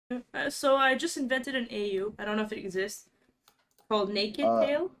So I just invented an AU. I don't know if it exists. Called Naked Uh,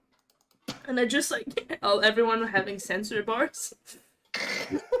 Tail. And I just like everyone having sensor bars.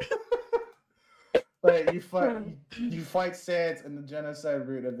 Like you fight Sans and the genocide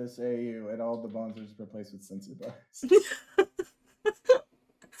root of this AU, and all the bones are just replaced with sensor bars.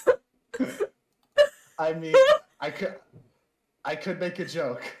 I mean, I could make a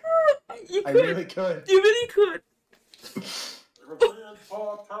joke. You I could. really could. You really could.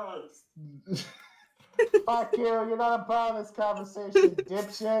 Fuck you! You're not a part of this conversation,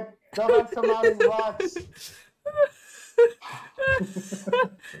 dipshit. Go back to mounting rocks.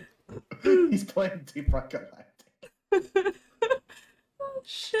 He's playing Deep Rock Galactic. Oh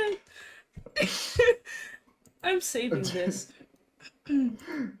shit! I'm saving this.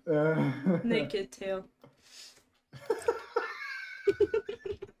 Naked Tail.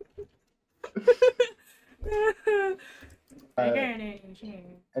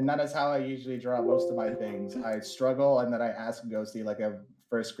 And that is how I usually draw most of my things. I struggle, and then I ask Ghosty like a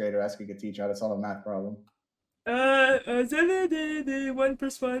first grader asking a teacher how to solve a math problem. 1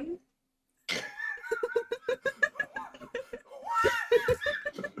 plus 1.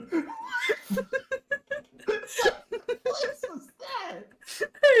 What was that?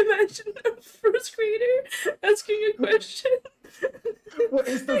 I imagine a first grader asking a question. What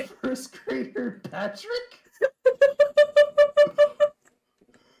is the first grader, Patrick?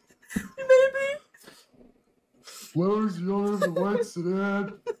 Maybe. Where is the owner of the white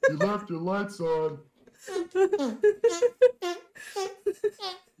sedan? You left your lights on. Are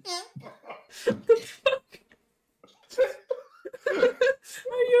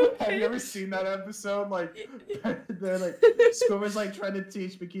you okay? Have you ever seen that episode? Like, they're like, Squimmer's like trying to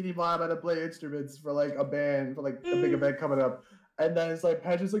teach Bikini Bottom how to play instruments for like a band, for like a big event coming up. And then it's like,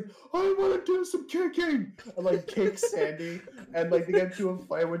 Patrick's like, I want to do some kicking! And like kicks Sandy. And like they get into a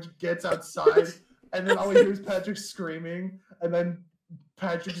fight, which gets outside. And then all we hear is Patrick screaming. And then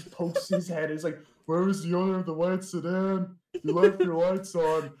Patrick just pokes his head. He's like, where is the owner of the white sedan? You left your lights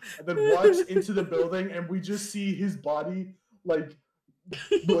on. And then walks into the building, and we just see his body like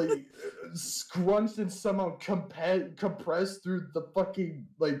scrunched and somehow compressed through the fucking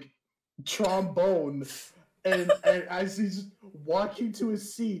like trombone. And as he's walking to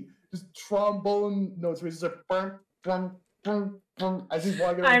his seat, just trombone notes where he's like, bum, bum, bum, bum, as he's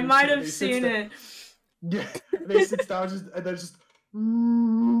walking around. I might have seen it. Yeah, they sit down and they're just.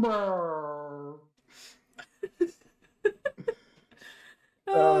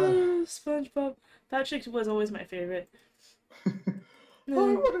 SpongeBob. Patrick was always my favorite. I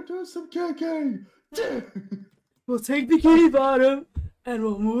want to do some kicking. We'll take Bikini Bottom and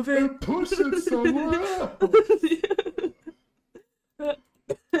we'll move it. And push it somewhere else.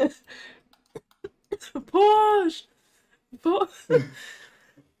 Push.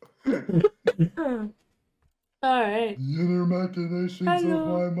 Alright. The inner machinations of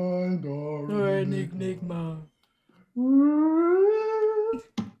my mind are an enigma.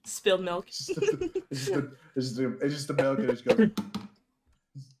 Spilled milk. It's just the milk, and it just goes.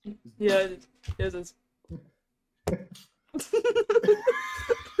 Yeah, it is.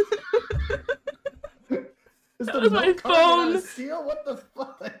 That was my phone. Steel? What the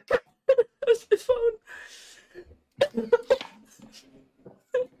fuck? That was my phone.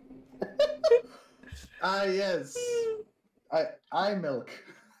 Yes. I milk.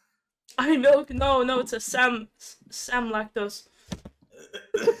 I milk? No, it's a Sam lactose.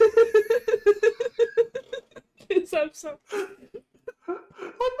 Sam.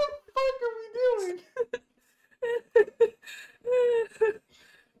 What the fuck are we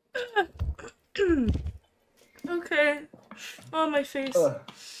doing? Okay. Oh, my face.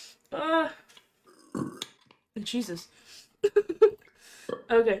 Jesus.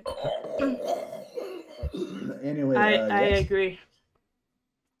 Okay. Anyway, I yes. agree.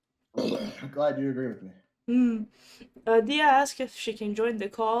 I'm glad you agree with me. Dia asked if she can join the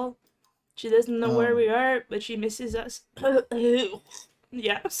call. She doesn't know where we are, but she misses us.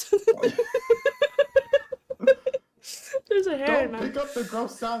 Yeah. There's a hair, Don't pick up the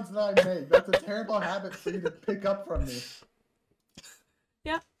gross sounds that I make. That's a terrible habit for you to pick up from me.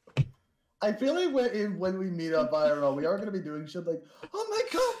 Yeah. I feel like when we meet up IRL, we are going to be doing shit like, oh my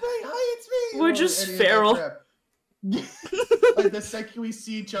god, Ray, hi, it's me! We're just feral. Like the second we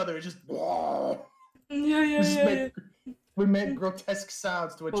see each other, it's just, whoa. Yeah. We make grotesque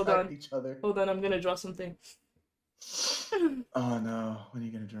sounds to attract each other. Hold on, I'm gonna draw something. Oh no, what are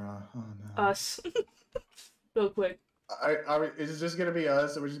you gonna draw? Oh no. Us. Real quick. Is it just gonna be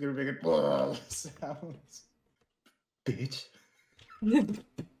us, or we're just gonna make it sounds? Bitch.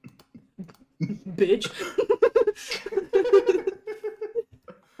 Bitch.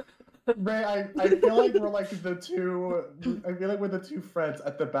 Ray, I feel like we're like the two. I feel like we're the two friends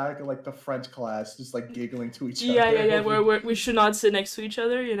at the back of like the French class, just like giggling to each Yeah, yeah, other. yeah. We should not sit next to each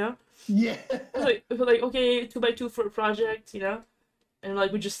other, you know. Yeah. We're like okay, 2x2 for a project, you know, and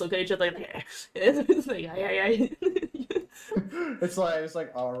like we just look at each other like, it's like yeah. It's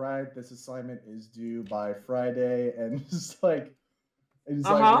like all right, this assignment is due by Friday, and it's like we're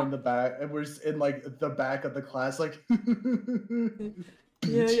Uh-huh. in the back, and we're just in like the back of the class, like.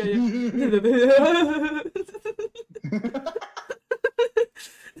 Yeah, yeah, yeah.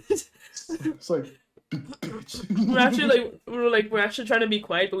 It's like, We're actually bitch. like we're actually trying to be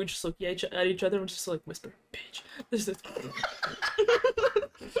quiet, but we just look at each other and just like whisper, bitch. This is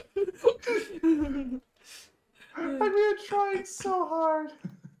And we are trying so hard.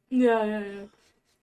 yeah, yeah, yeah.